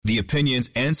The opinions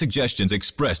and suggestions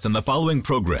expressed on the following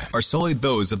program are solely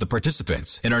those of the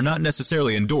participants and are not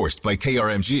necessarily endorsed by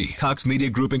KRMG, Cox Media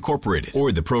Group Incorporated,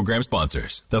 or the program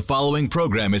sponsors. The following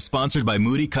program is sponsored by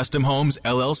Moody Custom Homes,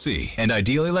 LLC, and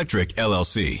Ideal Electric,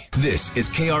 LLC. This is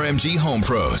KRMG Home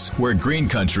Pros, where Green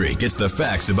Country gets the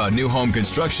facts about new home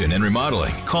construction and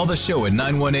remodeling. Call the show at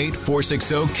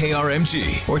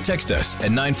 918-460-KRMG or text us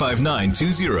at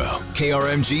 95920.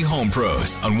 KRMG Home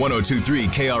Pros on 102.3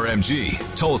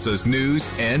 KRMG, Tulsa's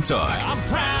News and Talk. I'm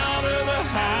proud of the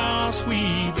house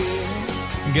we built.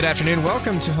 Good afternoon.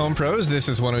 Welcome to Home Pros. This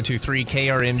is 102.3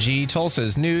 KRMG,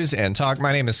 Tulsa's News and Talk.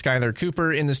 My name is Skylar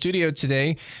Cooper in the studio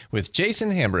today with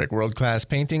Jason Hambrick, World Class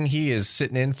Painting. He is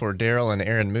sitting in for Darrell and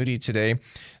Aaron Moody today.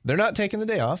 They're not taking the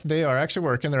day off. They are actually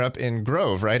working. They're up in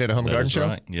Grove, right, at a home garden show?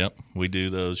 Right. Yep. We do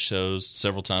those shows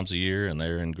several times a year, and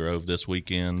they're in Grove this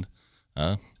weekend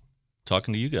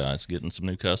talking to you guys, getting some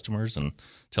new customers and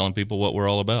telling people what we're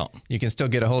all about. You can still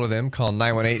get a hold of them. Call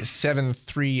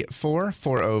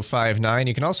 918-734-4059.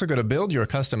 You can also go to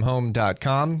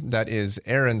buildyourcustomhome.com. That is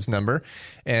Aaron's number.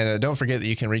 And don't forget that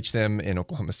you can reach them in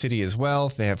Oklahoma City as well.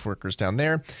 They have workers down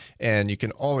there. And you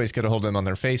can always get a hold of them on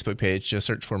their Facebook page. Just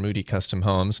search for Moody Custom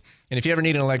Homes. And if you ever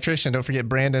need an electrician, don't forget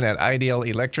Brandon at Ideal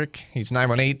Electric. He's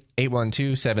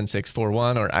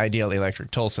 918-812-7641 or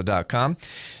idealelectrictulsa.com.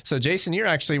 So, Jason,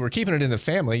 we're keeping it in the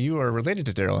family. You are related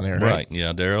to Darrell and Aaron, right? Right,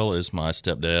 yeah. Darrell is my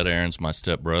stepdad. Aaron's my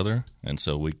stepbrother. And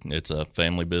so it's a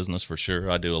family business for sure.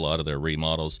 I do a lot of their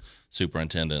remodels,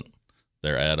 superintendent,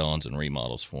 their add-ons and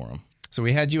remodels for them. So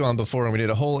we had you on before, and we did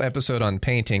a whole episode on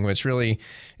painting, which really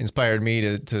inspired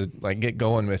me to get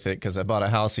going with it, because I bought a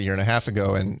house a year and a half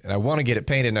ago, and I want to get it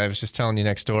painted. And I was just telling you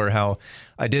next door how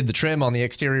I did the trim on the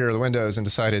exterior of the windows and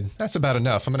decided that's about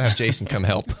enough. I'm going to have Jason come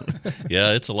help.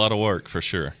 Yeah, it's a lot of work for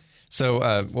sure.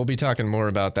 So we'll be talking more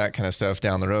about that kind of stuff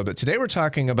down the road. But today we're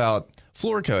talking about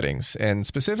floor coatings, and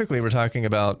specifically we're talking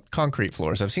about concrete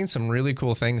floors. I've seen some really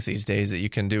cool things these days that you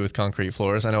can do with concrete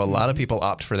floors. I know a lot of people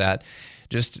opt for that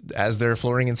just as they're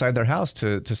flooring inside their house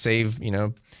to save,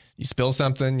 you spill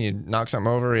something, you knock something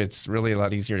over. It's really a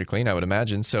lot easier to clean, I would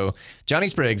imagine. So Johnny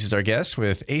Spriggs is our guest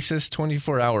with ACES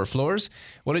 24-Hour Floors.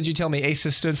 What did you tell me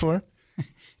ACES stood for?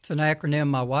 It's an acronym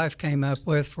my wife came up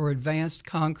with for Advanced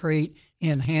Concrete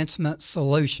Enhancement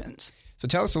Solutions. So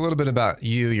tell us a little bit about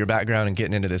you, your background, and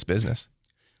getting into this business.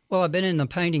 Well, I've been in the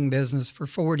painting business for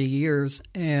 40 years,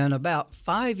 and about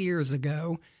 5 years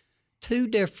ago, two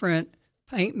different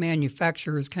paint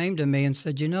manufacturers came to me and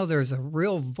said, there's a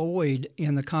real void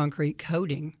in the concrete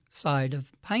coating side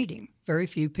of painting. Very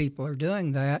few people are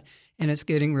doing that, and it's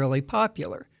getting really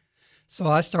popular. So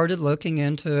I started looking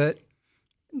into it,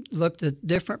 looked at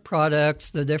different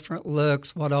products, the different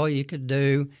looks, what all you could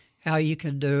do, how you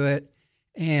could do it,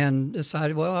 and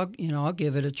decided, well, I'll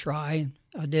give it a try.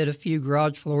 I did a few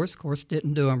garage floors, of course,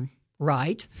 didn't do them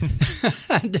right.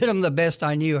 I did them the best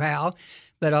I knew how,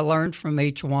 but I learned from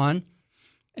each one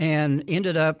and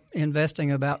ended up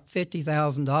investing about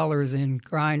 $50,000 in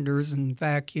grinders and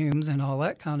vacuums and all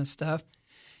that kind of stuff.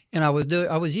 And I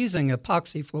was using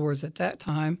epoxy floors at that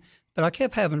time, but I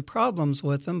kept having problems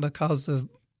with them because of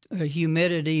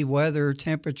humidity, weather,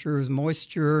 temperatures,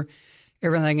 moisture,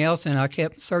 everything else. And I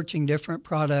kept searching different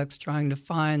products, trying to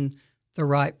find the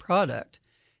right product,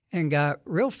 and got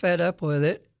real fed up with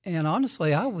it. And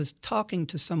honestly, I was talking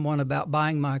to someone about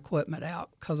buying my equipment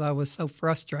out because I was so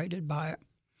frustrated by it.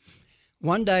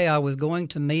 One day I was going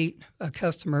to meet a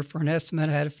customer for an estimate.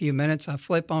 I had a few minutes. I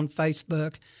flip on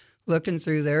Facebook, looking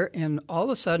through there, and all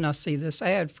of a sudden I see this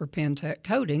ad for Pentec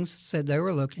Coatings. Said they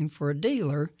were looking for a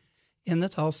dealer in the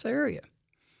Tulsa area.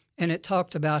 And it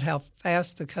talked about how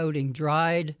fast the coating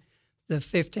dried, the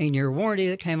 15-year warranty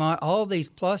that came on, all these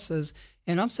pluses.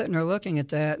 And I'm sitting there looking at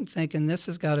that and thinking, this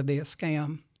has got to be a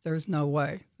scam. There's no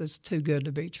way. It's too good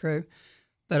to be true.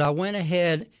 But I went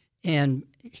ahead and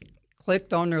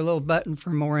clicked on their little button for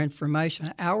more information.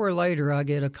 An hour later, I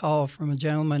get a call from a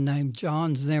gentleman named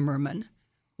John Zimmerman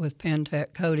with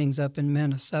Pentec Coatings up in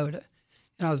Minnesota.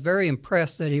 And I was very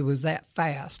impressed that he was that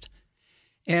fast.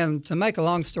 And to make a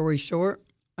long story short,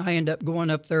 I ended up going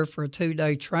up there for a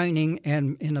 2-day training,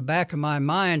 and in the back of my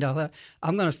mind, I thought,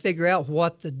 I'm going to figure out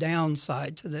what the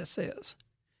downside to this is.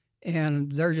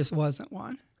 And there just wasn't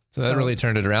one. So that really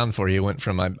turned it around for you. Went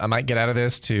from I might get out of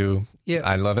this to yes.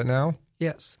 I love it now?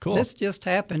 Yes. Cool. This just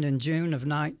happened in June of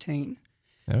 19.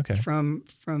 Okay. From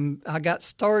I got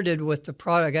started with the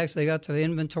product. Actually, I got to the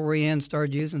inventory end,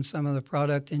 started using some of the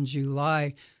product in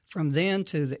July. From then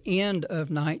to the end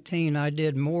of 19, I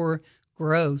did more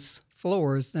gross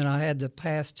floors than I had the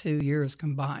past 2 years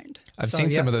combined. I've seen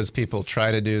some of those people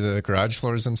try to do the garage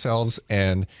floors themselves,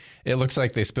 and it looks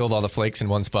like they spilled all the flakes in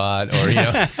one spot. Or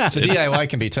the DIY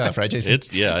can be tough, right, Jason?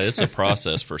 It's a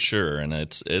process for sure, and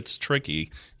it's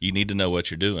tricky. You need to know what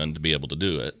you're doing to be able to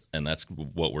do it, and that's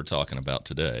what we're talking about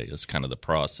today. It's kind of the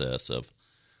process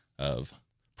of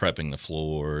prepping the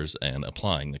floors and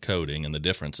applying the coating and the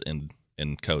difference in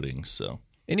coatings. So.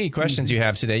 Any questions you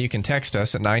have today, you can text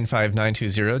us at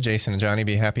 95920. Jason and Johnny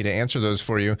be happy to answer those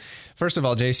for you. First of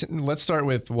all, Jason, let's start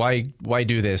with why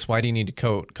do this? Why do you need to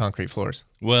coat concrete floors?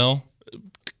 Well,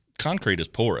 concrete is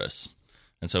porous,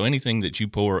 and so anything that you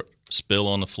spill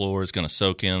on the floor is going to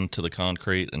soak into the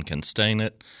concrete and can stain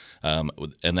it,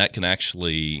 and that can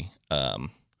actually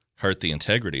hurt the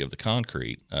integrity of the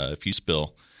concrete. If you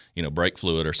spill brake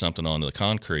fluid or something onto the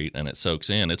concrete and it soaks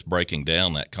in, it's breaking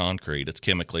down that concrete. It's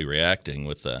chemically reacting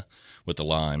with the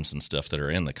limes and stuff that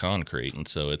are in the concrete. And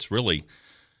so it's really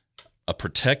a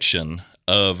protection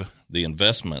of the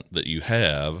investment that you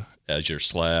have as your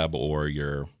slab or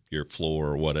your floor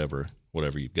or whatever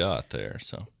you've got there.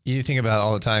 So you think about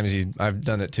all the times I've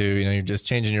done it too. You're just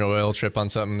changing your oil, trip on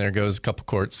something, there goes a couple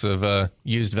quarts of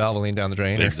used Valvoline down the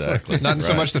drain. Exactly. Not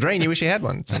so much the drain. You wish you had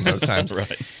one some of those times.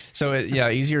 Right. So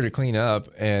easier to clean up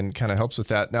and kind of helps with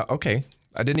that. Now, okay,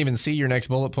 I didn't even see your next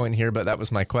bullet point here, but that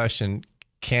was my question.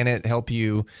 Can it help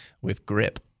you with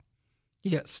grip?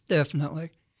 Yes,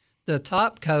 definitely. The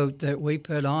top coat that we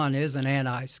put on is an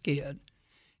anti-skid,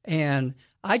 and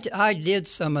I did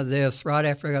some of this right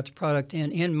after I got the product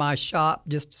in my shop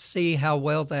just to see how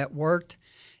well that worked.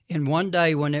 And one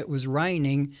day when it was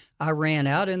raining, I ran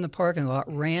out in the parking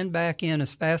lot, ran back in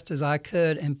as fast as I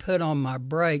could, and put on my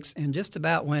brakes and just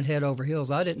about went head over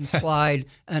heels. I didn't slide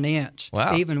an inch,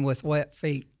 even with wet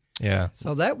feet. Yeah.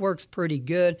 So that works pretty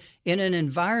good in an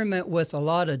environment with a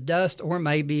lot of dust, or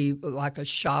maybe like a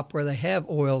shop where they have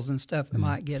oils and stuff that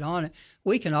might get on it.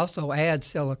 We can also add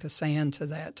silica sand to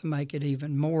that to make it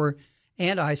even more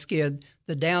anti-skid.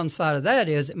 The downside of that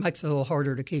is it makes it a little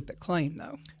harder to keep it clean,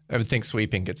 though. I would think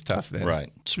sweeping gets tough then.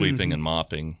 Right. Sweeping and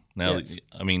mopping. Now, yes.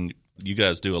 I mean, you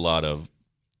guys do a lot of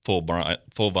full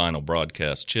vinyl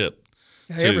broadcast chip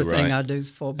too, Everything right? I do is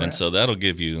full brass. And so that'll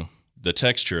give you, the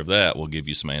texture of that will give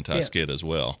you some anti-skid as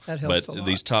well. That helps but a lot.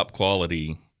 These top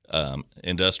quality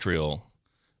industrial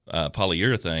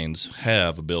polyurethanes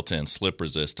have a built-in slip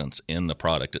resistance in the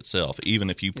product itself. Even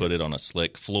if you put it on a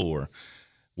slick floor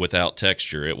without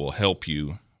texture, it will help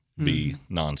you be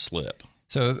non-slip.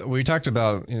 So we talked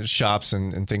about shops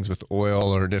and things with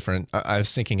oil or different. I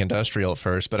was thinking industrial at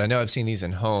first, but I know I've seen these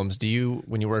in homes. Do you,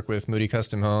 when you work with Moody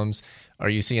Custom Homes, are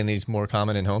you seeing these more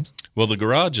common in homes? Well, the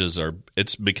garages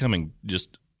it's becoming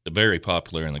just very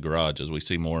popular in the garages. We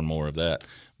see more and more of that.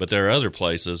 But there are other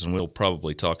places, and we'll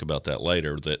probably talk about that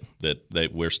later, that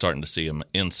we're starting to see them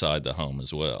inside the home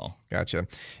as well. Gotcha.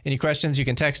 Any questions, you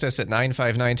can text us at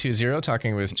 95920,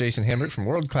 talking with Jason Hambrick from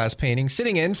World Class Painting,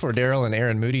 sitting in for Darrell and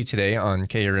Aaron Moody today on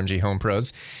KRMG Home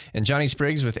Pros, and Johnny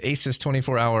Spriggs with ACES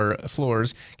 24-Hour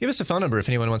Floors. Give us a phone number if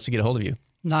anyone wants to get a hold of you.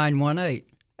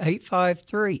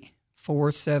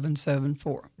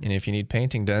 918-853-4774. And if you need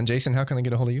painting done, Jason, how can they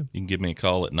get a hold of you? You can give me a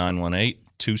call at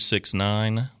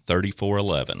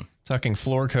 918-269-3411. Talking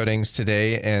floor coatings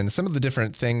today and some of the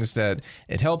different things that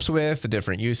it helps with, the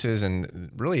different uses, and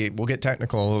really we'll get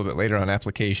technical a little bit later on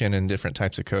application and different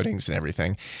types of coatings and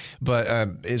everything. But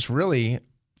it's really,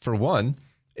 for one,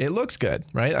 it looks good,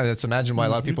 right? That's imagine why a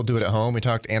lot of people do it at home. We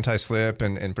talked anti-slip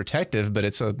and protective, but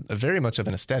it's a very much of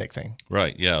an aesthetic thing.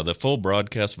 Right, yeah. The full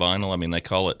broadcast vinyl, I mean, they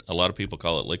call it, a lot of people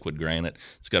call it liquid granite.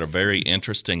 It's got a very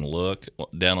interesting look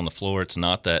down on the floor. It's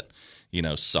not that,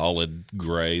 solid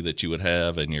gray that you would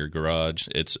have in your garage.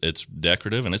 It's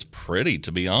decorative and it's pretty,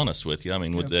 to be honest with you. I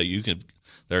mean, with that,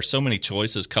 there are so many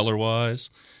choices color-wise.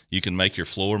 You can make your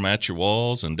floor match your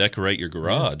walls and decorate your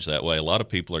garage that way. A lot of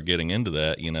people are getting into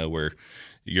that, where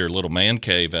your little man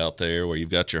cave out there where you've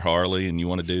got your Harley and you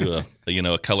want to do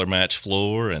a color match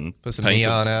floor and put some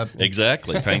neon up.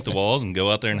 Exactly. Paint the walls and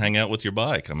go out there and hang out with your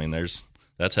bike. I mean,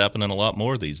 that's happening a lot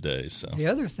more these days. So. The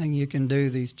other thing you can do,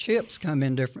 these chips come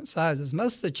in different sizes.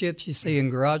 Most of the chips you see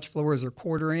in garage floors are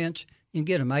 1/4 inch. You can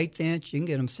get them 1/8 inch. You can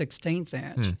get them 1/16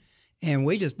 inch. And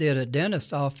we just did a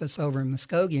dentist office over in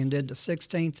Muskogee and did the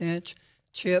 1/16 inch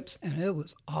chips, and it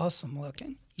was awesome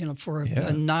looking. For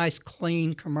a nice,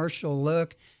 clean commercial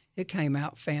look, it came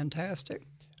out fantastic.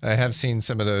 I have seen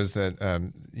some of those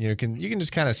that you can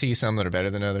just kind of see some that are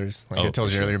better than others. Like I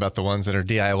told you earlier about the ones that are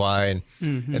DIY,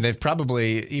 and they've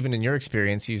probably, even in your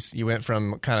experience, you went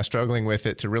from kind of struggling with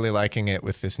it to really liking it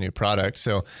with this new product.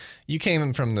 So you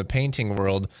came from the painting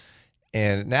world.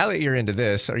 And now that you're into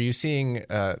this, are you seeing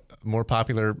more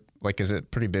popular? Like, is it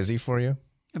pretty busy for you?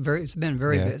 It's been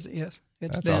very busy. Yes,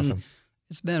 That's awesome.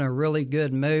 It's been a really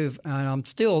good move. And I'm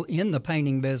still in the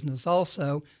painting business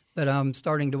also, but I'm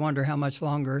starting to wonder how much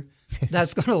longer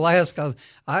that's going to last, because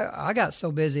I got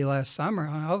so busy last summer.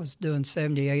 I was doing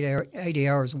 80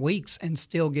 hours weeks and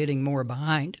still getting more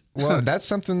behind. Well, that's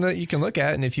something that you can look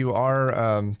at. And if you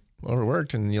are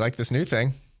overworked and you like this new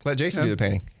thing, let Jason do the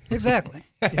painting. Exactly.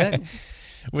 Yeah.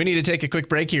 We need to take a quick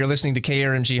break. You're listening to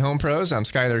KRMG Home Pros. I'm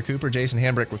Skylar Cooper. Jason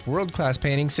Hambrick with World Class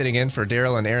Painting, sitting in for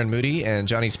Darrell and Aaron Moody, and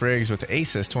Johnny Spriggs with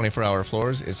ACES 24-Hour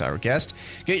Floors is our guest.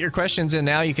 Get your questions in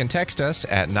now. You can text us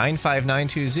at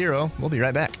 95920. We'll be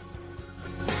right back.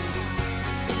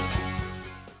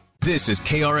 This is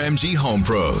KRMG Home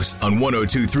Pros on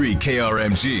 102.3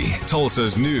 KRMG,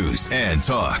 Tulsa's News and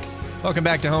Talk. Welcome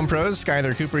back to Home Pros.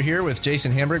 Skylar Cooper here with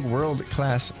Jason Hambrick, World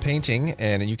Class Painting,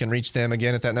 and you can reach them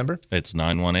again at that number. It's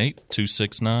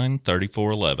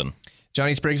 918-269-3411.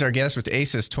 Johnny Spriggs, our guest with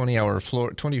ACES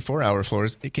 24-hour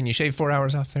floors. Can you shave 4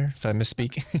 hours off there if I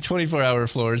misspeak? 24-hour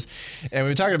floors. And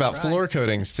we were talking about floor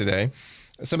coatings today.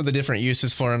 Some of the different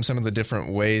uses for them, some of the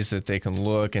different ways that they can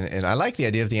look. And I like the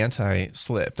idea of the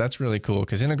anti-slip. That's really cool,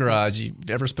 because in a garage, you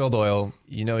ever spilled oil,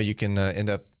 you can end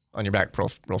up on your back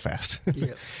real fast.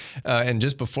 Yes. And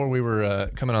just before we were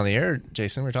coming on the air,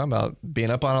 Jason, we were talking about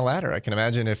being up on a ladder. I can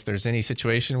imagine if there's any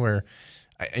situation where,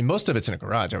 and most of it's in a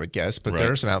garage, I would guess, but there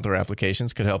are some outdoor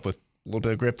applications could help with a little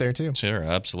bit of grip there too. Sure,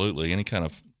 absolutely.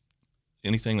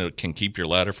 Anything that can keep your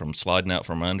ladder from sliding out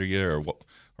from under you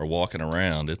or walking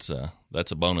around, that's a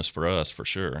bonus for us for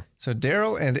sure. So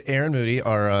Darrell and Aaron Moody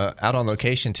are out on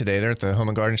location today. They're at the Home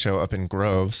and Garden Show up in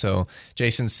Grove. So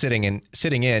Jason's sitting in.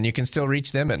 You can still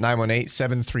reach them at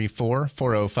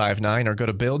 918-734-4059 or go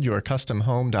to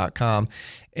buildyourcustomhome.com.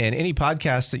 And any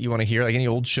podcasts that you want to hear, like any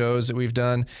old shows that we've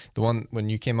done, the one when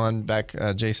you came on back,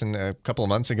 Jason, a couple of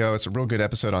months ago, it's a real good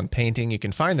episode on painting. You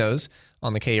can find those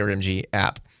on the KRMG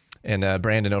app. And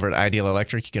Brandon over at Ideal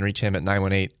Electric, you can reach him at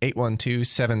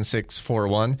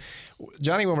 918-812-7641.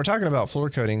 Johnny, when we're talking about floor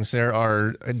coatings, there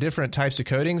are different types of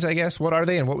coatings, I guess. What are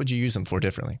they, and what would you use them for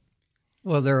differently?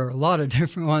 Well, there are a lot of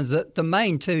different ones. The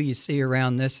main two you see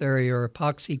around this area are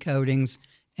epoxy coatings,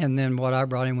 and then what I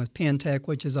brought in with Pentec,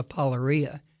 which is a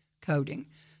polyurea coating.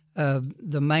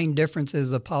 The main difference is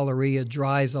the polyurea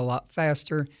dries a lot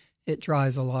faster. It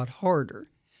dries a lot harder.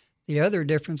 The other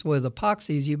difference with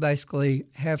epoxies, you basically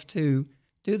have to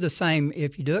do the same.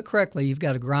 If you do it correctly, you've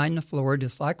got to grind the floor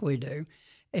just like we do,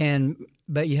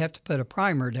 but you have to put a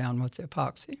primer down with the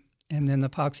epoxy, and then the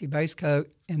epoxy base coat,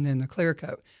 and then the clear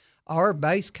coat. Our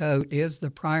base coat is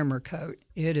the primer coat.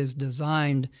 It is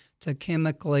designed to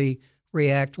chemically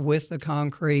react with the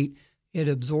concrete. It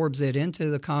absorbs it into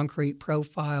the concrete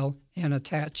profile and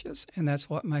attaches, and that's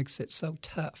what makes it so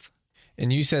tough.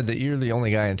 And you said that you're the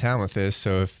only guy in town with this,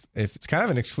 so if it's kind of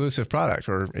an exclusive product,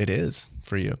 or it is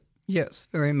for you. Yes,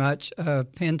 very much.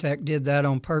 Pentec did that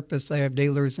on purpose. They have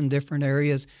dealers in different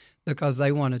areas because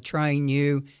they want to train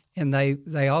you, and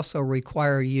they also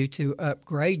require you to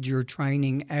upgrade your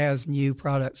training as new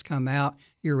products come out.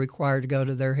 You're required to go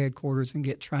to their headquarters and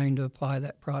get trained to apply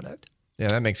that product. Yeah,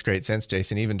 that makes great sense,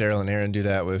 Jason. Even Darrell and Aaron do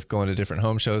that with going to different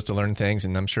home shows to learn things,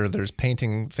 and I'm sure there's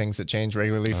painting things that change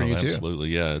regularly for you too. Absolutely,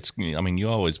 yeah. You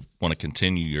always want to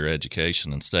continue your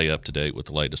education and stay up to date with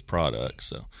the latest products.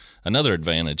 So another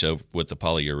advantage with the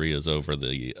polyureas over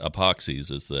the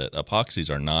epoxies is that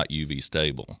epoxies are not UV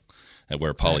stable,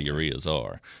 where polyureas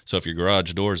are. So if your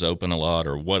garage door's open a lot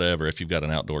or whatever, if you've got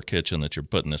an outdoor kitchen that you're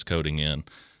putting this coating in,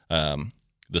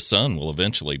 the sun will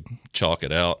eventually chalk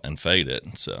it out and fade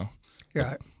it. So.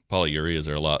 Right. Polyureas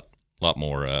are a lot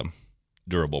more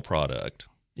durable product.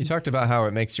 You talked about how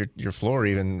it makes your floor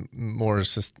even more,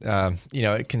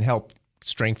 it can help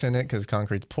strengthen it because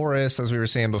concrete's porous, as we were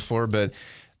saying before. But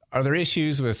are there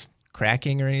issues with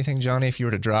cracking or anything, Johnny, if you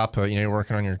were to drop, you're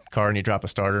working on your car and you drop a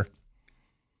starter?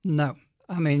 No.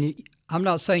 I'm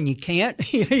not saying you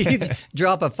can't. You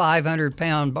drop a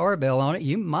 500-pound barbell on it,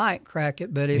 you might crack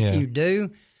it. But if you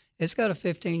do, it's got a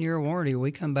 15-year warranty.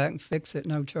 We come back and fix it,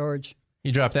 no charge.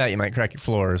 You drop that, you might crack your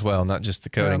floor as well, not just the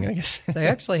coating, I guess. They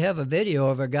actually have a video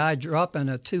of a guy dropping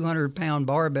a 200-pound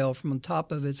barbell from the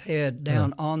top of his head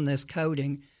down on this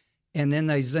coating, and then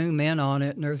they zoom in on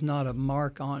it, and there's not a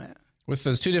mark on it. With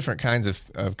those two different kinds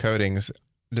of coatings,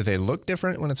 do they look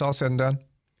different when it's all said and done?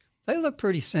 They look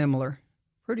pretty similar.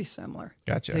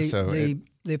 Gotcha. The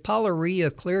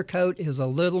polyurea clear coat is a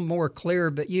little more clear,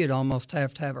 but you'd almost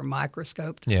have to have a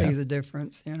microscope to see the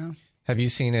difference, Have you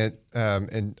seen it?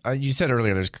 And you said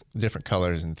earlier there's different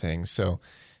colors and things. So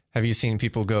Have you seen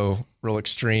people go real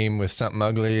extreme with something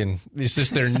ugly, and it's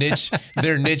just their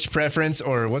niche preference,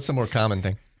 or what's the more common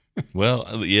thing?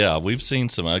 Well, yeah, we've seen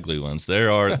some ugly ones. There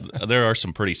are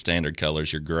some pretty standard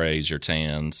colors, your grays, your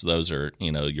tans. Those are,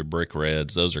 your brick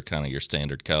reds. Those are kind of your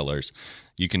standard colors.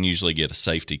 You can usually get a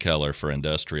safety color for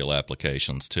industrial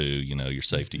applications too, your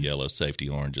safety yellows, safety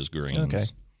oranges, greens. Okay.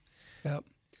 Yep.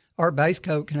 Our base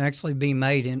coat can actually be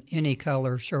made in any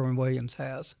color Sherwin-Williams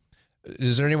has.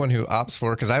 Is there anyone who opts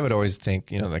for, because I would always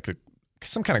think,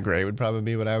 some kind of gray would probably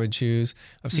be what I would choose.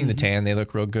 I've seen the tan, they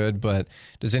look real good, but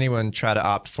does anyone try to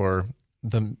opt for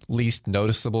the least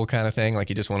noticeable kind of thing? Like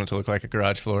you just want it to look like a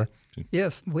garage floor?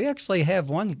 Yes, we actually have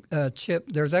one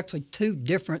chip. There's actually 2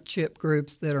 different chip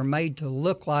groups that are made to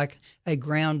look like a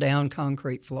ground down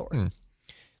concrete floor.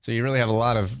 So you really have a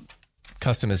lot of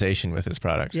customization with this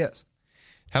product. Yes.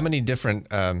 How many different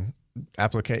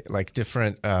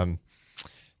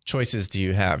choices do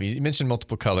you have? You mentioned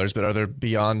multiple colors, but are there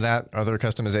beyond that, are there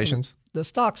customizations? The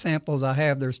stock samples I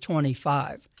have, there's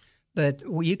 25. But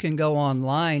you can go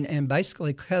online and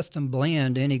basically custom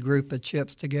blend any group of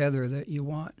chips together that you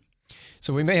want.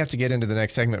 So we may have to get into the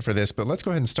next segment for this, but let's go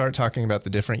ahead and start talking about the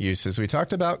different uses. We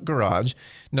talked about garage.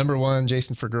 Number 1,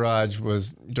 Jason, for garage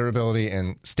was durability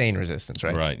and stain resistance,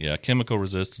 right? Right, yeah. Chemical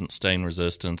resistance, stain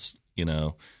resistance,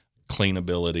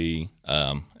 cleanability,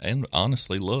 and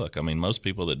honestly, look. I mean, most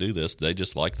people that do this, they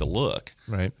just like the look.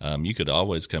 Right. You could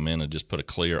always come in and just put a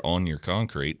clear on your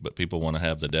concrete, but people want to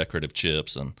have the decorative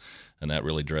chips, and that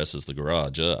really dresses the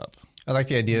garage up. I like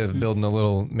the idea of building a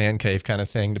little man cave kind of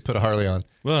thing to put a Harley on.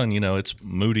 Well, and it's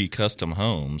Moody Custom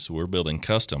Homes. We're building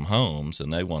custom homes,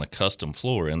 and they want a custom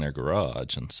floor in their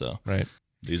garage, and so right.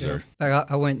 These are.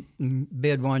 I went and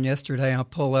bid one yesterday. I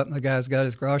pull up, and the guy's got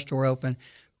his garage door open.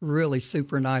 Really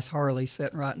super nice Harley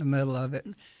sitting right in the middle of it.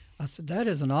 And I said, that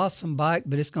is an awesome bike,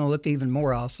 but it's going to look even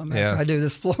more awesome after I do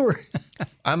this floor.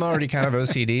 I'm already kind of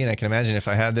OCD, and I can imagine if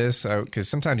I had this, because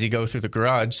sometimes you go through the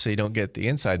garage so you don't get the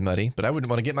inside muddy, but I wouldn't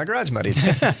want to get my garage muddy.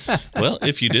 Well,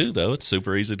 if you do, though, it's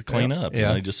super easy to clean up.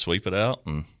 Yeah. You just sweep it out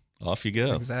and off you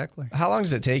go. Exactly. How long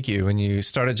does it take you when you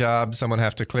start a job? Someone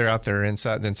have to clear out their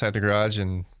inside the garage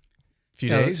in a few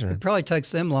days? Or? It probably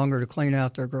takes them longer to clean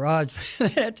out their garage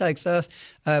than it takes us.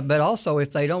 But also,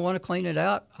 if they don't want to clean it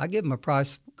out, I give them a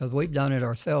price because we've done it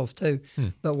ourselves too.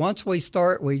 But once we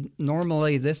start, we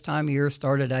normally this time of year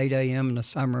start at 8 a.m. in the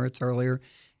summer. It's earlier.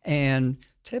 And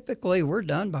typically we're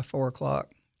done by 4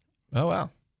 o'clock. Oh,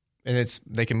 wow. And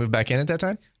they can move back in at that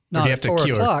time? Not at 4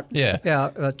 o'clock. Yeah.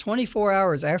 Yeah. 24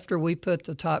 hours after we put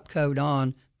the top coat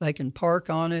on, they can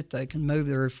park on it. They can move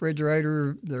their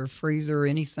refrigerator, their freezer,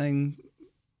 anything.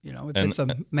 If it's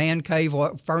a man cave,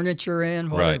 furniture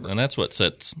in, whatever. Right, and that's what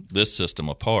sets this system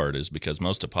apart is because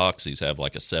most epoxies have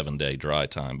like a 7-day dry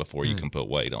time before you can put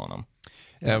weight on them.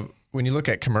 Now, when you look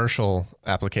at commercial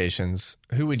applications,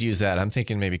 who would use that? I'm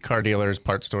thinking maybe car dealers,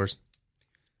 parts stores.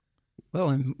 Well,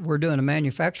 and we're doing a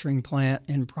manufacturing plant,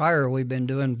 and prior we've been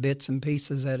doing bits and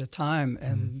pieces at a time,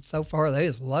 and so far they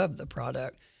just love the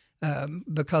product.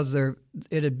 Because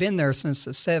it had been there since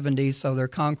the 70s, so their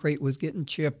concrete was getting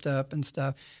chipped up and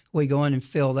stuff. We go in and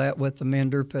fill that with the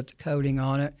mender, put the coating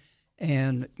on it,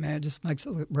 and, man, it just makes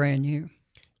it look brand new.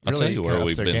 I'll tell you where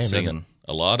we've been seeing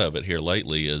a lot of it here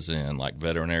lately is in, like,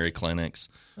 veterinary clinics,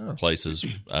 places,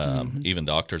 even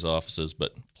doctors' offices,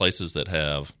 but places that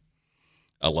have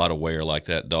a lot of wear like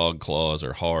that. Dog claws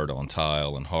are hard on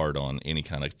tile and hard on any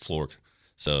kind of floor.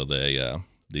 So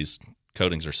these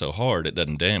coatings are so hard it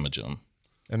doesn't damage them.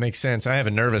 That makes sense. I have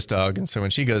a nervous dog, and so when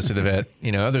she goes to the vet,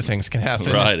 other things can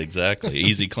happen. Right, exactly.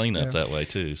 Easy cleanup that way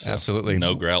too. So absolutely.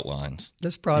 No grout lines.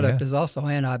 This product is also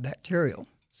antibacterial,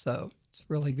 so it's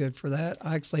really good for that.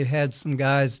 I actually had some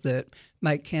guys that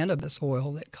make cannabis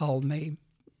oil that called me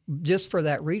just for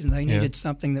that reason. They needed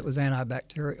something that was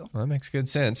antibacterial. Well, that makes good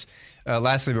sense.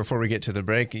 Lastly, before we get to the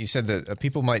break, you said that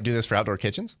people might do this for outdoor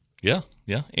kitchens? Yeah.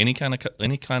 Any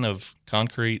kind of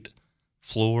concrete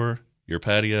floor, your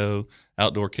patio,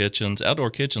 outdoor kitchens.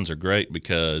 Outdoor kitchens are great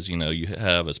because, you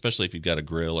have, especially if you've got a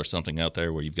grill or something out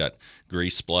there where you've got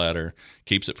grease splatter,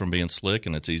 keeps it from being slick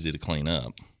and it's easy to clean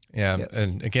up. Yeah, yes.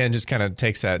 And again, just kind of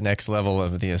takes that next level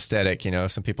of the aesthetic.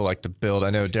 Some people like to build. I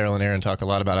know Darrell and Aaron talk a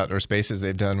lot about outdoor spaces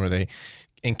they've done where they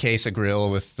encase a grill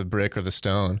with the brick or the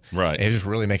stone. Right. And just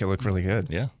really make it look really good.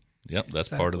 Yeah. Yep. That's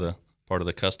part of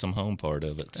the custom home part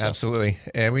of it. So. Absolutely.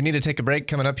 And we need to take a break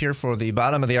coming up here for the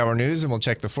bottom of the hour news, and we'll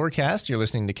check the forecast. You're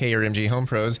listening to KRMG Home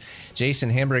Pros. Jason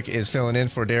Hambrick is filling in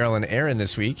for Darrell and Aaron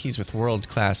this week. He's with World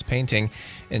Class Painting.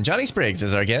 And Johnny Spriggs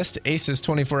is our guest, ACES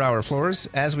 24-Hour Floors.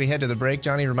 As we head to the break,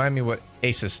 Johnny, remind me what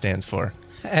ACES stands for.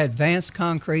 Advanced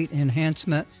Concrete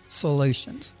Enhancement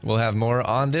Solutions. We'll have more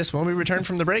on this when we return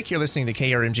from the break. You're listening to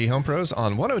KRMG Home Pros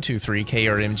on 102.3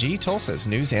 KRMG, Tulsa's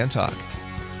News and Talk.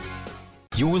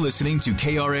 You're listening to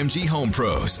KRMG Home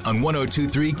Pros on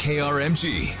 102.3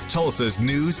 KRMG, Tulsa's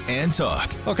News and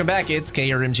Talk. Welcome back. It's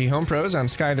KRMG Home Pros. I'm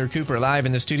Skyler Cooper, live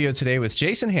in the studio today with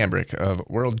Jason Hambrick of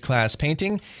World Class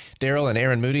Painting. Darrell and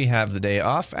Aaron Moody have the day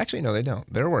off. Actually, no, they don't.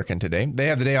 They're working today. They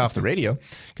have the day off the radio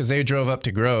because they drove up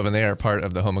to Grove, and they are part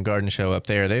of the Home and Garden Show up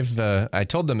there. I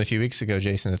told them a few weeks ago,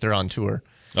 Jason, that they're on tour.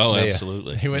 Oh,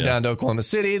 absolutely. He went down to Oklahoma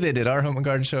City. They did our Home and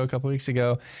Garden Show a couple weeks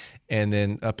ago, and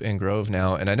then up in Grove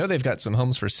now. And I know they've got some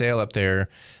homes for sale up there.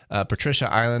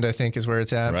 Patricia Island, I think, is where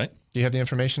it's at. Right. Do you have the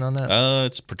information on that?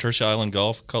 It's Patricia Island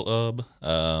Golf Club.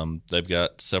 They've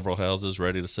got several houses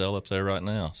ready to sell up there right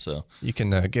now. So you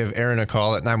can give Aaron a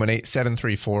call at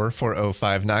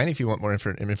 918-734-4059 if you want more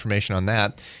information on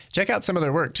that. Check out some of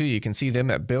their work, too. You can see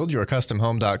them at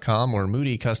buildyourcustomhome.com or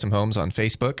Moody Custom Homes on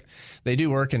Facebook. They do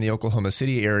work in the Oklahoma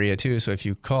City area, too, so if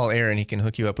you call Aaron, he can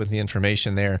hook you up with the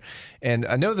information there. And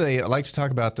I know they like to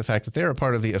talk about the fact that they're a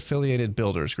part of the Affiliated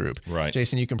Builders Group. Right.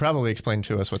 Jason, you can probably explain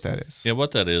to us what that is. Yeah,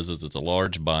 what that is it's a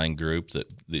large buying group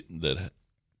that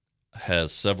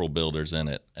has several builders in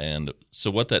it. And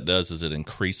so what that does is it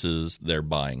increases their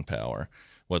buying power.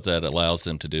 What that allows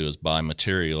them to do is buy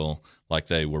material like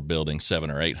they were building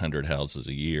 700 or 800 houses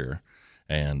a year.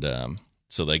 And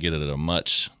so they get it at a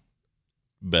much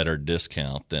better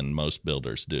discount than most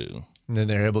builders do. And then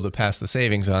they're able to pass the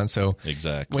savings on. So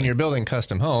exactly. When you're building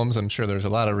custom homes, I'm sure there's a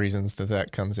lot of reasons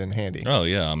that comes in handy. Oh,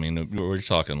 yeah. I mean, we're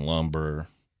talking lumber,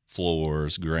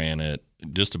 floors, granite,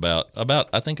 just about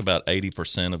I think about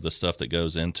 80% of the stuff that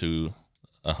goes into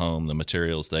a home, the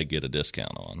materials they get a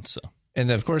discount on. So.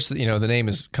 And of course, the name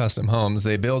is Custom Homes.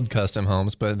 They build custom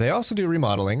homes, but they also do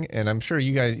remodeling. And I'm sure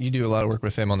you do a lot of work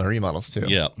with them on the remodels too.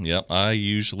 Yep. I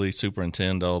usually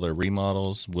superintend all their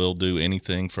remodels. We'll do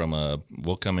anything from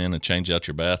we'll come in and change out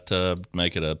your bathtub,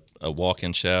 make it a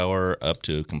walk-in shower, up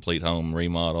to a complete home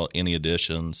remodel, any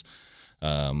additions,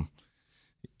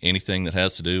 anything that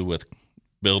has to do with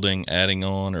building, adding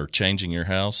on, or changing your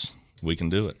house, we can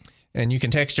do it. And you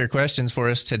can text your questions for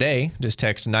us today. Just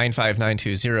text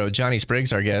 95920. Johnny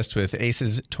Spriggs, our guest with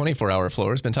Ace's 24-Hour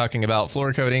Floors, been talking about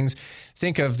floor coatings.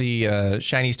 Think of the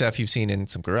shiny stuff you've seen in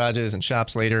some garages and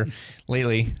shops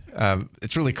lately.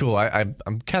 It's really cool. I'm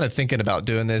kind of thinking about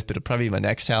doing this, but it'll probably be my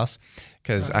next house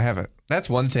because that's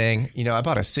one thing. I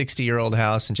bought a 60-year-old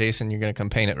house, and Jason, you're going to come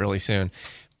paint it really soon.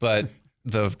 But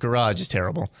the garage is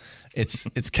terrible.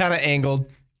 It's kind of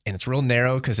angled, and it's real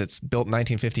narrow because it's built in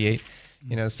 1958.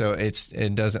 So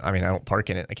it doesn't, I don't park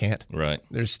in it. I can't. Right.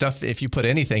 There's stuff, if you put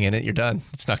anything in it, you're done.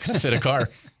 It's not going to fit a car.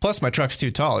 Plus, my truck's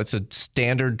too tall. It's a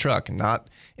standard truck, not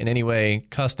in any way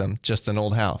custom, just an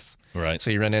old house. Right. So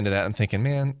you run into that. I'm thinking,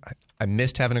 man, I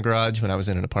missed having a garage when I was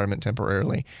in an apartment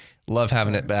temporarily. Love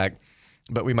having it back.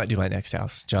 But we might do my next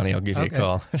house. Johnny, I'll give you a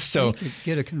call. So you could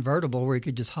get a convertible where you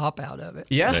could just hop out of it.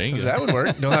 Yeah, that would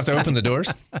work. Don't have to open the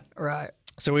doors. Right.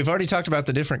 So we've already talked about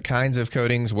the different kinds of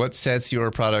coatings, what sets your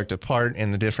product apart,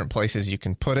 and the different places you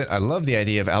can put it. I love the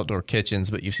idea of outdoor kitchens,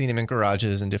 but you've seen them in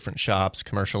garages and different shops,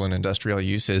 commercial and industrial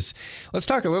uses. Let's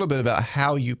talk a little bit about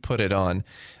how you put it on.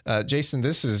 Jason,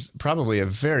 this is probably a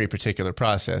very particular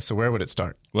process. So where would it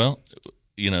start? Well,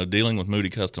 dealing with Moody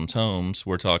Customs Homes,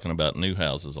 we're talking about new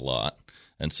houses a lot.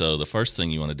 And so the first thing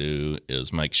you want to do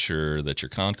is make sure that your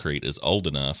concrete is old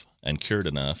enough and cured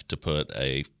enough to put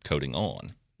a coating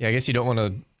on. Yeah, I guess you don't want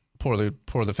to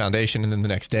pour the foundation and then the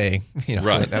next day,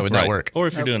 right, that would not work. Or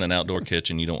if you're doing an outdoor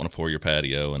kitchen, you don't want to pour your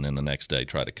patio and then the next day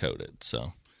try to coat it.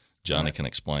 So Johnny can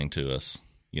explain to us,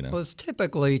 Well, it's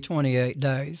typically 28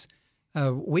 days.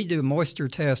 We do moisture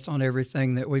test on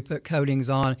everything that we put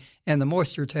coatings on, and the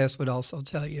moisture test would also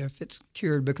tell you if it's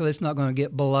cured because it's not going to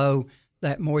get below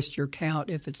that moisture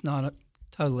count if it's not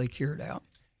totally cured out.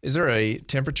 Is there a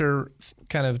temperature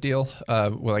kind of deal?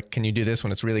 Can you do this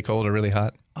when it's really cold or really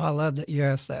hot? I love that you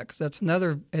asked that because that's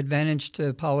another advantage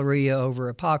to polyurea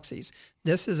over epoxies.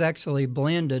 This is actually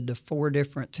blended to 4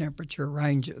 different temperature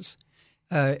ranges.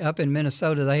 Up in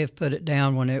Minnesota, they have put it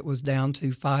down when it was down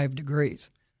to 5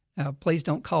 degrees. Now, please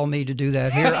don't call me to do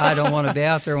that here. I don't want to be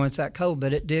out there when it's that cold,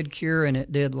 but it did cure and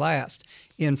it did last.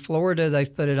 In Florida,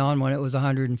 they've put it on when it was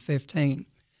 115.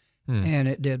 And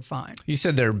it did fine. You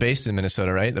said they're based in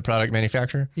Minnesota, right? The product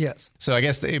manufacturer? Yes. So I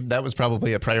guess that was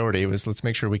probably a priority, was let's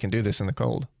make sure we can do this in the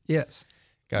cold. Yes.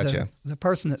 Gotcha. The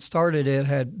person that started it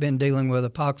had been dealing with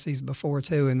epoxies before,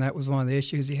 too, and that was one of the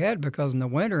issues he had because in the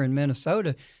winter in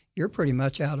Minnesota, you're pretty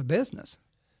much out of business.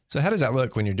 So how does that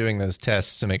look when you're doing those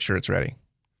tests to make sure it's ready?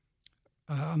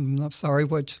 I'm sorry,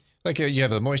 which... Like you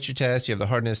have a moisture test, you have the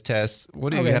hardness test.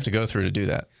 What do you have to go through to do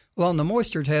that? Well, on the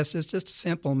moisture test, it's just a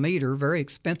simple meter, very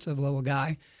expensive little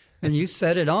guy. And you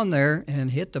set it on there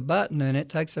and hit the button, and it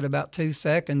takes it about 2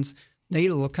 seconds.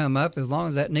 Needle will come up. As long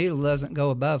as that needle doesn't go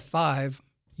above 5,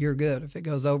 you're good. If it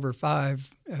goes over 5,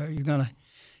 you're going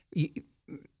to,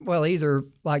 well, either,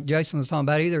 like Jason was talking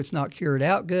about, either it's not cured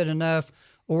out good enough,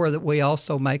 or that we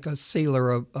also make a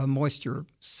sealer, a moisture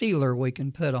sealer we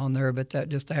can put on there, but that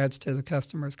just adds to the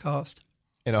customer's cost.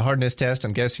 In a hardness test,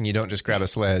 I'm guessing you don't just grab a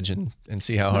sledge and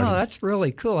see how hard. No, that's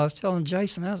really cool. I was telling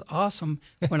Jason, that's awesome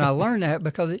when I learned that,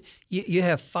 because you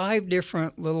have 5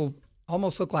 different little,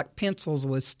 almost look like pencils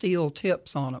with steel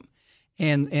tips on them.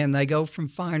 And they go from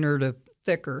finer to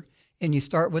thicker. And you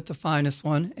start with the finest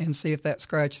one and see if that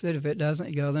scratches it. If it doesn't,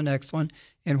 you go to the next one.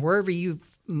 And wherever you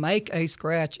make a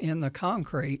scratch in the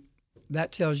concrete,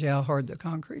 that tells you how hard the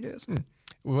concrete is.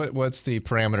 What's the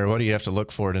parameter? What do you have to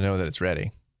look for to know that it's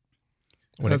ready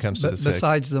when it comes to the stick?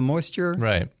 Besides the moisture?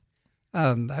 Right.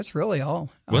 That's really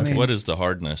all. What does the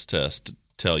hardness test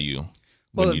tell you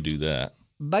when you do that?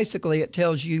 Basically, it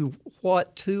tells you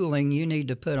what tooling you need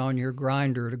to put on your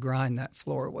grinder to grind that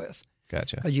floor with.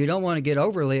 Gotcha. Because you don't want to get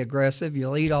overly aggressive.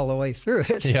 You'll eat all the way through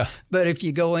it. Yeah. But if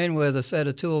you go in with a set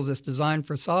of tools that's designed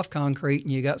for soft concrete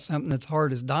and you got something that's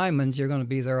hard as diamonds, you're going to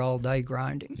be there all day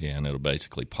grinding. Yeah, and it'll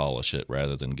basically polish it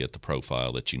rather than get the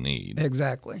profile that you need.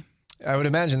 Exactly. I would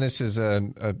imagine this is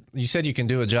you said you can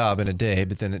do a job in a day,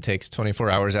 but then it takes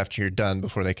 24 hours after you're done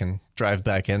before they can drive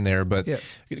back in there. But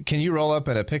yes. Can you roll up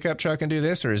in a pickup truck and do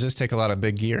this, or does this take a lot of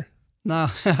big gear? No,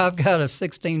 I've got a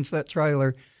 16-foot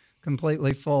trailer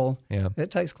completely full. Yeah.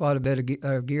 It takes quite a bit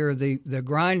of gear. The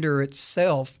grinder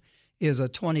itself is a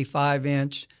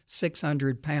 25-inch,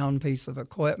 600-pound piece of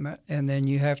equipment, and then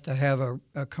you have to have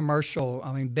a commercial,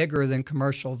 bigger than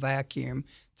commercial vacuum.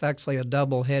 It's actually a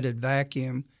double-headed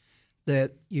vacuum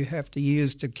that you have to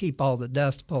use to keep all the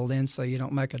dust pulled in so you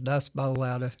don't make a dust bowl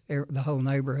out of the whole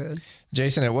neighborhood.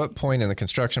 Jason, at what point in the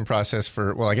construction process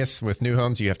I guess with new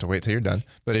homes you have to wait till you're done,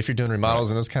 but if you're doing remodels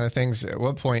and those kind of things, at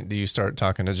what point do you start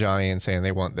talking to Johnny and saying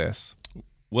they want this?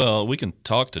 Well, we can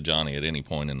talk to Johnny at any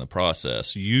point in the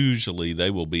process. Usually they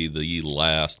will be the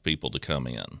last people to come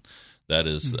in. That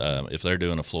is, if they're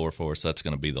doing a floor for us, that's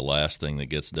going to be the last thing that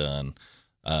gets done.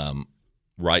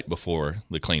 Right before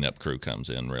the cleanup crew comes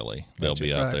in, really. They'll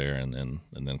be out there, and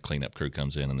then cleanup crew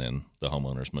comes in, and then the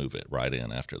homeowners move it right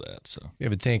in after that. So you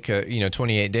would think,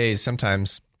 28 days,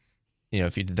 sometimes,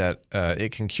 if you did that,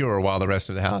 it can cure while the rest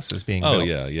of the house is being built.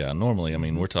 Oh, yeah. Normally,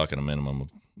 we're talking a minimum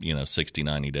of, 60,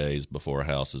 90 days before a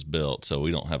house is built, so we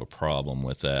don't have a problem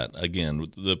with that. Again,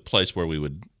 the place where we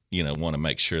would, want to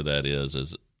make sure that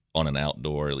is on an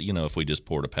outdoor. If we just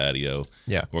poured a patio,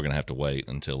 we're going to have to wait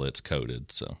until it's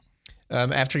coated, so.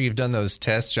 After you've done those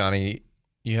tests, Johnny,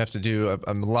 you have to do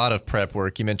a lot of prep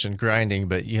work. You mentioned grinding,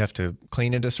 but you have to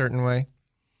clean it a certain way?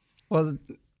 Well,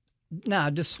 no,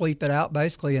 just sweep it out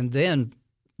basically, and then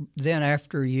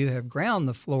after you have ground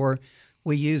the floor,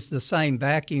 we use the same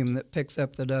vacuum that picks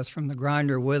up the dust from the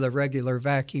grinder with a regular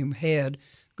vacuum head,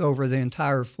 go over the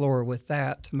entire floor with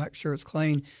that to make sure it's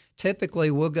clean.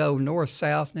 Typically, we'll go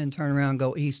north-south and then turn around and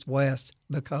go east-west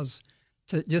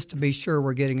just to be sure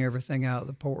we're getting everything out of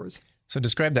the pores. So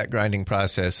describe that grinding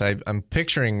process. I'm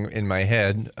picturing in my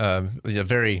head a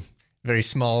very, very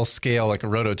small scale, like a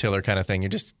rototiller kind of thing. You're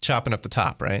just chopping up the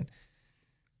top, right?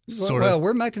 Well,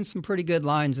 we're making some pretty good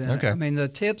lines in it. The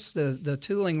tips, the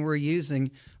tooling we're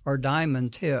using are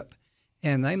diamond tip,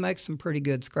 and they make some pretty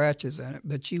good scratches in it.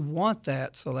 But you want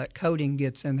that so that coating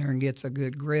gets in there and gets a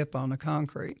good grip on the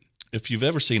concrete. If you've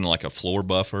ever seen like a floor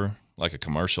buffer, like a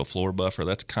commercial floor buffer,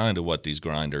 that's kind of what these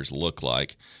grinders look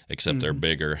like, except they're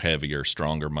bigger, heavier,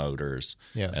 stronger motors,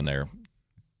 and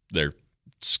they're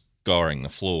scarring the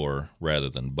floor rather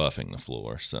than buffing the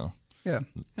floor. So yeah,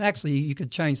 and actually you could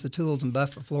change the tools and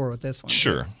buff the floor with this one.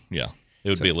 Sure, yeah. It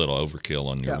would be a little overkill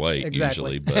on your weight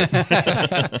usually, but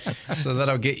so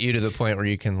that'll get you to the point where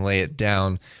you can lay it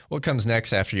down. What comes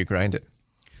next after you grind it?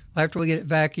 After we get it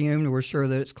vacuumed, we're sure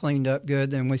that it's cleaned up good,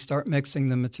 then we start mixing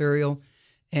the material.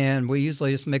 And we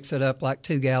usually just mix it up like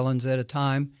 2 gallons at a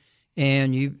time.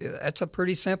 And that's a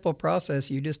pretty simple process.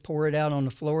 You just pour it out on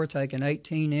the floor, take an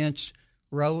 18-inch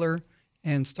roller,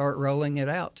 and start rolling it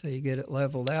out till you get it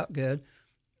leveled out good.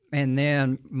 And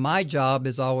then my job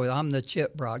is always, I'm the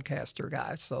chip broadcaster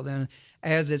guy. So then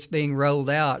as it's being rolled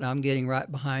out, I'm getting right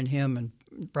behind him and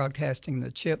broadcasting the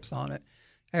chips on it.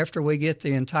 After we get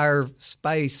the entire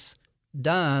space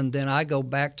done, then I go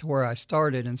back to where I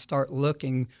started and start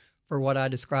looking for what I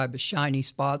describe as shiny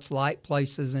spots, light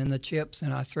places in the chips,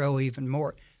 and I throw even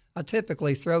more. I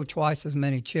typically throw twice as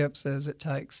many chips as it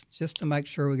takes just to make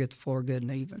sure we get the floor good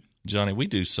and even. Johnny, we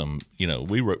do some,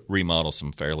 we remodel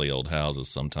some fairly old houses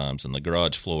sometimes, and the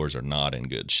garage floors are not in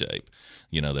good shape.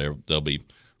 They'll be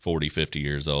 40, 50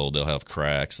 years old. They'll have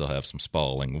cracks. They'll have some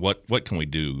spalling. What can we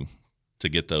do to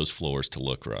get those floors to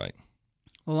look right?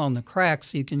 Well, on the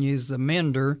cracks, you can use the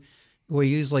mender. We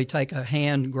usually take a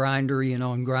hand grinder,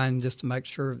 and grind just to make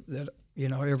sure that,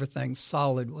 everything's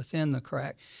solid within the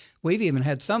crack. We've even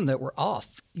had some that were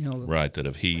off, Right, that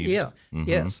have heaved. Yeah, Mm-hmm.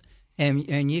 yes.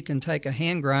 And you can take a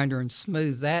hand grinder and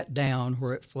smooth that down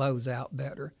where it flows out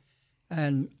better.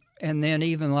 And then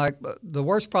even like the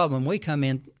worst problem we come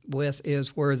in with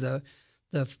is where the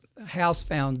house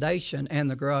foundation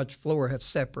and the garage floor have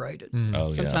separated.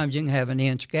 Oh, Sometimes you can have an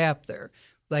inch gap there.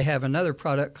 They have another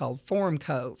product called Form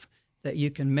Cove that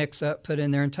you can mix up, put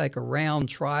in there, and take a round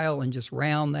trial and just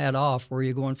round that off where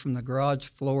you're going from the garage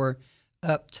floor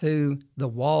up to the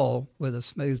wall with a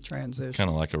smooth transition. Kind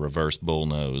of like a reverse bull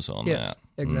nose on that. Yes,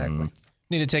 exactly. Mm-hmm.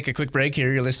 Need to take a quick break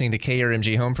here. You're listening to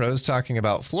KRMG Home Pros talking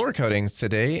about floor coatings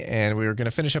today, and we're going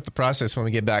to finish up the process when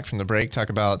we get back from the break, talk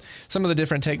about some of the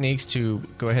different techniques to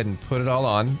go ahead and put it all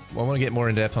on. I want to get more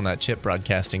in depth on that chip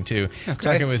broadcasting too. Okay.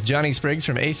 Talking with Johnny Spriggs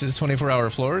from Ace's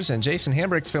 24-Hour Floors, and Jason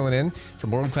Hambrick's filling in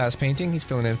from World Class Painting. He's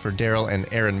filling in for Darrell and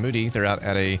Aaron Moody. They're out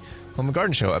at a home and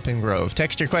garden show up in Grove.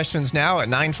 Text your questions now at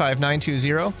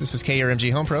 95920. This is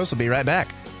KRMG Home Pros. We'll be right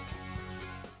back.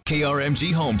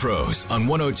 KRMG Home Pros on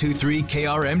 102.3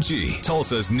 KRMG,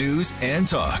 Tulsa's News and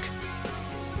Talk.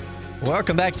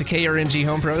 Welcome back to KRMG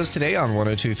Home Pros today on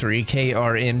 102.3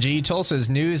 KRMG,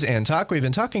 Tulsa's News and Talk. We've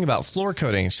been talking about floor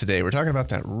coatings today. We're talking about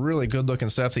that really good-looking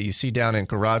stuff that you see down in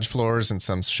garage floors and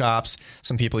some shops,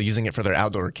 some people using it for their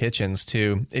outdoor kitchens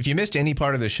too. If you missed any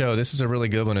part of the show, this is a really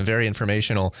good one and very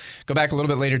informational. Go back a little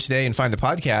bit later today and find the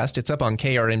podcast. It's up on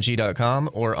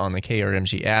krmg.com or on the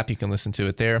KRMG app. You can listen to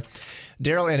it there.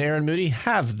 Darrell and Aaron Moody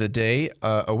have the day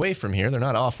away from here. They're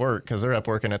not off work because they're up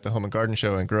working at the Home and Garden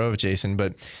Show in Grove, Jason,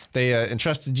 but they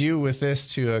entrusted you with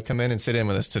this to come in and sit in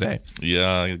with us today.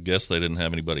 Yeah, I guess they didn't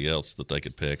have anybody else that they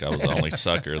could pick. I was the only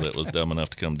sucker that was dumb enough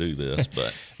to come do this.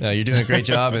 But No, you're doing a great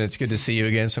job, and it's good to see you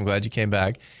again, so I'm glad you came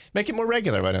back. Make it more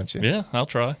regular, why don't you? Yeah, I'll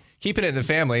try. Keeping it in the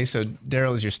family, so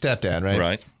Darrell is your stepdad, right?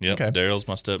 Right. Yep. Okay. Daryl's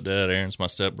my stepdad, Aaron's my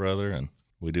stepbrother, and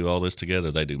we do all this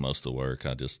together. They do most of the work.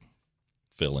 I just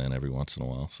fill in every once in a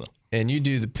while. So. And you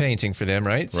do the painting for them,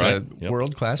 right? Right. So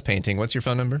World-class painting. What's your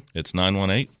phone number? It's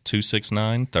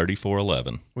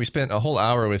 918-269-3411. We spent a whole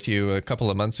hour with you a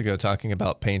couple of months ago talking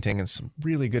about painting and some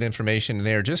really good information in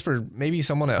there just for maybe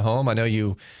someone at home. I know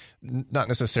you not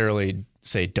necessarily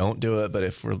say don't do it, but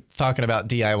if we're talking about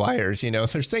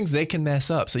DIYers, there's things they can mess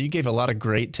up. So you gave a lot of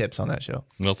great tips on that show.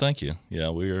 Well, thank you. Yeah,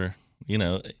 we're,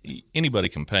 anybody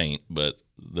can paint, but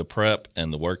the prep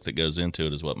and the work that goes into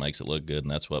it is what makes it look good, and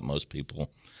that's what most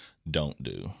people don't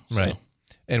do. So. Right.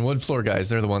 And wood floor guys,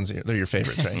 they're the ones, they're your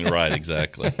favorites, right? Right,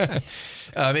 exactly.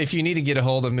 If you need to get a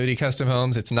hold of Moody Custom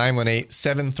Homes, it's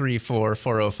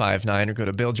 918-734-4059 or go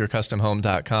to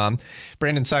buildyourcustomhome.com.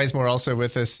 Brandon Sizemore also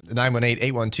with us,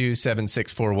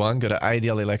 918-812-7641. Go to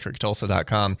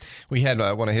idealelectrictulsa.com. We had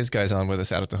one of his guys on with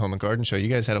us out at the Home and Garden Show. You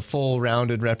guys had a full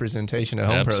rounded representation of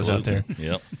home pros out there.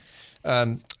 Yep.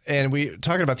 And we're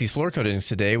talking about these floor coatings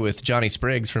today with Johnny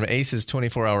Spriggs from Ace's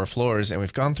 24-Hour Floors, and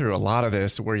we've gone through a lot of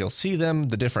this where you'll see them,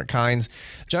 the different kinds.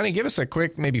 Johnny, give us a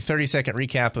quick, maybe 30-second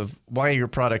recap of why your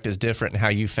product is different and how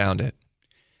you found it.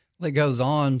 It goes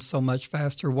on so much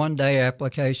faster. 1 day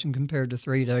application compared to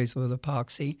 3 days with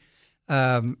epoxy.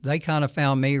 They kind of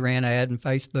found me, ran an ad in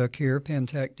Facebook here.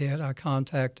 Pentec did. I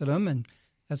contacted them, and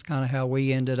that's kind of how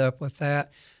we ended up with that.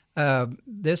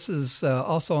 This is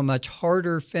also a much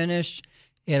harder finish.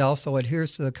 It also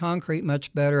adheres to the concrete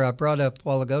much better. I brought up a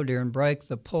while ago during break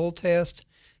the pull test.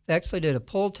 They actually did a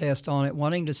pull test on it,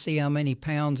 wanting to see how many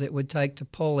pounds it would take to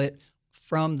pull it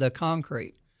from the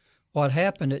concrete. What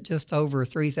happened at just over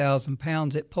 3,000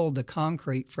 pounds, it pulled the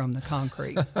concrete from the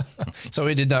concrete. So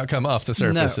it did not come off the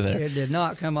surface of there. It did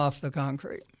not come off the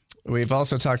concrete. We've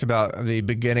also talked about the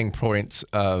beginning points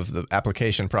of the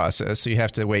application process. So you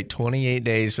have to wait 28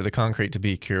 days for the concrete to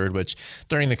be cured, which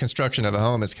during the construction of a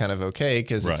home is kind of okay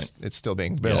because it's still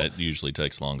being built. Yeah, it usually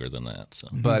takes longer than that. So.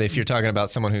 But if you're talking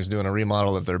about someone who's doing a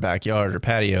remodel of their backyard or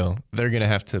patio, they're going to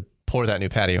have to pour that new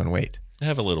patio and wait.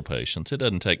 Have a little patience. It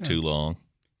doesn't take too long.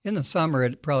 In the summer,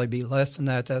 it'd probably be less than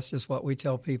that. That's just what we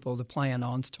tell people to plan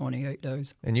on, is 28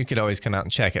 days. And you could always come out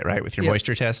and check it, right, with your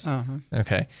moisture test? Uh-huh.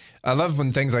 Okay. I love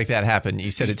when things like that happen. You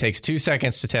said it takes 2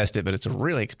 seconds to test it, but it's a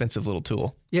really expensive little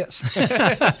tool. Yes.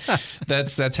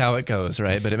 That's how it goes,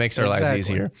 right? But it makes our lives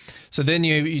easier. So then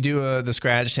you do the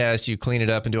scratch test, you clean it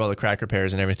up and do all the crack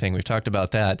repairs and everything. We've talked about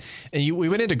that. And we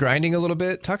went into grinding a little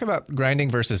bit. Talk about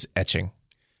grinding versus etching.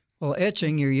 Well,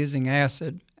 etching, you're using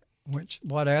acid, which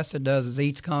what acid does is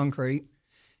eats concrete.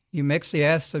 You mix the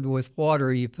acid with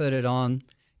water, you put it on,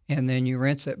 and then you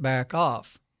rinse it back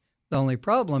off. The only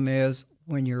problem is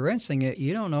when you're rinsing it,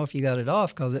 you don't know if you got it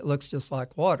off because it looks just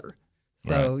like water.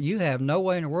 So you have no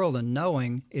way in the world of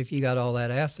knowing if you got all that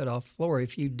acid off the floor.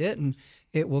 If you didn't,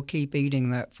 it will keep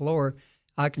eating that floor.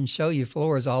 I can show you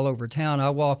floors all over town.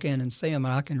 I walk in and see them,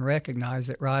 and I can recognize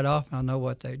it right off. I know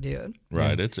what they did.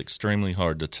 Right. It's extremely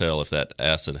hard to tell if that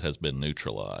acid has been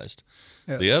neutralized.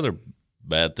 Yes. The other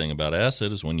bad thing about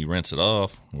acid is when you rinse it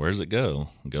off, where does it go?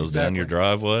 It goes down your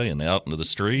driveway and out into the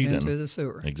street. Into the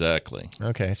sewer. Exactly.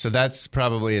 Okay, so that's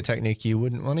probably a technique you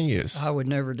wouldn't want to use. I would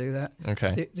never do that.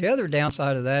 Okay. The other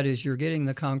downside of that is you're getting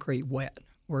the concrete wet.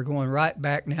 We're going right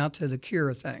back now to the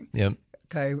cure thing. Yep.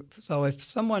 Okay, so if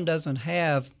someone doesn't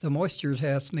have the moisture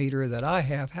test meter that I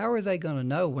have, how are they going to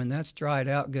know when that's dried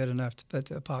out good enough to put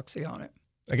the epoxy on it?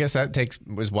 I guess that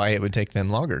was why it would take them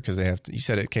longer, because they have to, you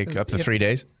said it take up to 3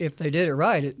 days? If they did it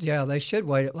right, they should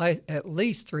wait at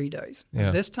least 3 days.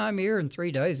 Yeah. This time of year in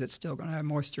 3 days, it's still going to have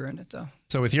moisture in it, though.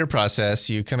 So with your process,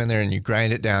 you come in there and you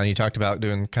grind it down. You talked about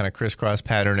doing kind of crisscross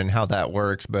pattern and how that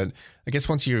works, but I guess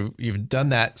once you've done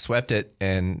that, swept it,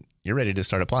 and you're ready to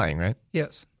start applying, right?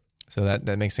 Yes. So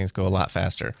that makes things go a lot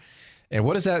faster. And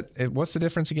what is that? What's the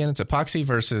difference again? It's epoxy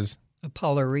versus? A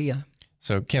polyurea.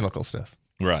 So chemical stuff.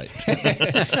 Right.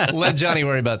 Let Johnny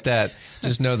worry about that.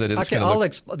 Just know that it's going to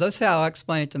look... That's how I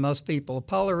explain it to most people.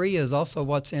 Polyurea is also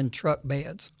what's in truck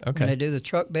beds. Okay. When they do the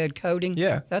truck bed coating,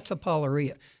 yeah, that's a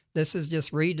polyurea. This is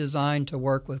just redesigned to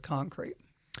work with concrete.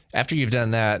 After you've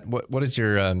done that, what is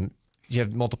your... you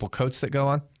have multiple coats that go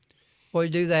on? Well, we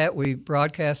do that. We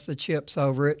broadcast the chips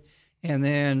over it, and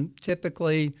then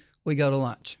typically we go to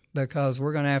lunch because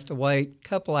we're going to have to wait a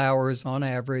couple hours on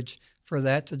average for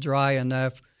that to dry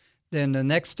enough. Then the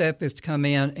next step is to come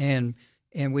in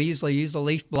and we usually use a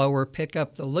leaf blower, pick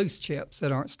up the loose chips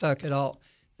that aren't stuck at all.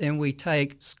 Then we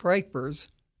take scrapers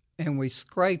and we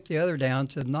scrape the other down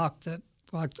to knock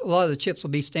like a lot of the chips will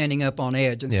be standing up on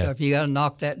edge and stuff. You got to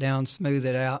knock that down, smooth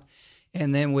it out.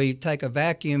 And then we take a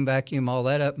vacuum all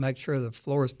that up, make sure the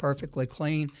floor is perfectly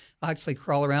clean. I actually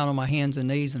crawl around on my hands and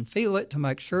knees and feel it to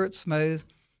make sure it's smooth.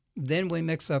 Then we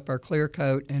mix up our clear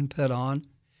coat and put on.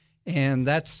 And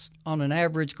that's on an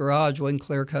average garage, we can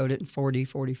clear coat it in 40,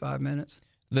 45 minutes.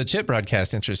 The chip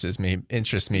broadcast interests me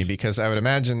because I would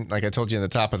imagine, like I told you in the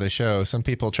top of the show, some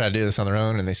people try to do this on their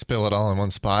own and they spill it all in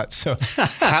one spot. So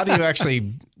how do you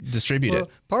actually distribute it?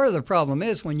 Part of the problem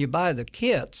is when you buy the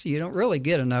kits, you don't really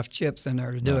get enough chips in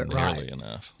there to do it right. Not nearly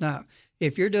enough. No.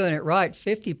 If you're doing it right,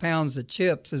 50 pounds of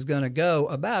chips is going to go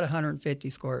about 150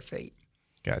 square feet.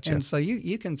 Gotcha. And so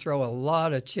you can throw a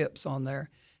lot of chips on there.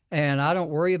 And I don't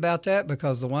worry about that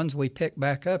because the ones we pick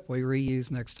back up, we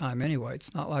reuse next time anyway.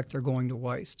 It's not like they're going to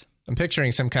waste. I'm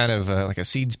picturing some kind of like a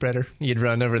seed spreader you'd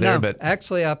run over there. No, but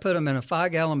actually, I put them in a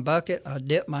 5-gallon bucket. I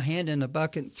dip my hand in the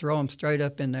bucket and throw them straight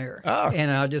up in there. Oh. And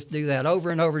I'll just do that over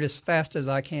and over just as fast as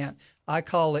I can. I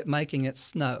call it making it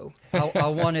snow. I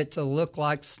want it to look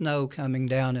like snow coming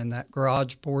down in that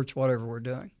garage, porch, whatever we're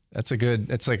doing.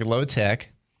 It's like low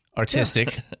tech.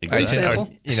 Artistic. Yeah.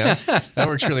 Exactly. Simple. That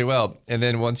works really well. And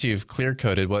then once you've clear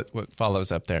coated, what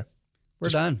follows up there? We're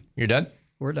done. You're done?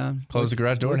 We're done. Close the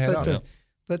garage door and head on.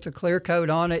 Put the clear coat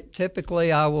on it.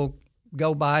 Typically, I will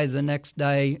go by the next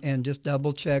day and just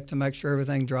double check to make sure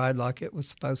everything dried like it was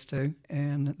supposed to.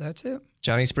 And that's it.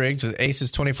 Johnny Spriggs with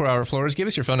Ace's 24-Hour Floors. Give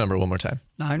us your phone number one more time.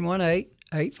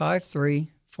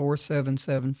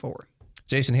 918-853-4774.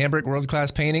 Jason Hambrick, World Class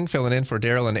Painting, filling in for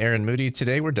Darrell and Aaron Moody.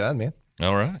 Today we're done, man.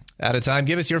 All right. Out of time.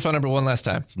 Give us your phone number one last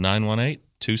time. It's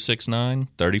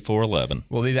 918-269-3411.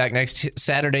 We'll be back next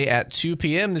Saturday at 2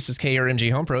 p.m. This is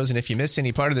KRMG Home Pros, and if you missed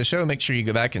any part of the show, make sure you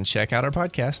go back and check out our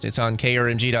podcast. It's on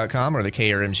krmg.com or the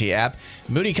KRMG app.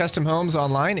 Moody Custom Homes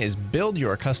online is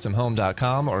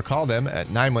buildyourcustomhome.com or call them at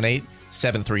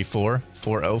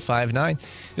 918-734-4059.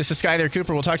 This is Skyler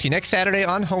Cooper. We'll talk to you next Saturday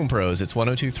on Home Pros. It's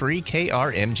 102.3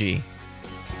 KRMG.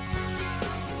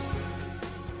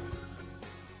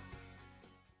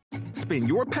 Spin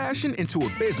your passion into a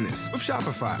business with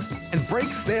Shopify and break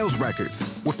sales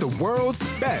records with the world's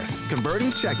best converting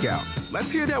checkout. Let's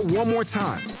hear that one more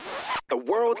time. The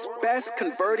world's best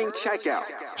converting checkout.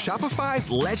 Shopify's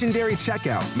legendary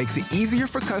checkout makes it easier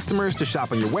for customers to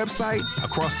shop on your website,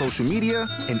 across social media,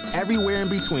 and everywhere in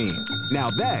between. Now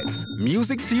that's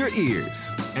music to your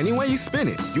ears. Any way you spin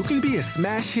it, you can be a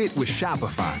smash hit with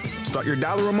Shopify. Start your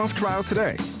 $1 a month trial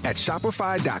today at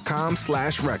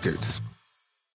shopify.com/records.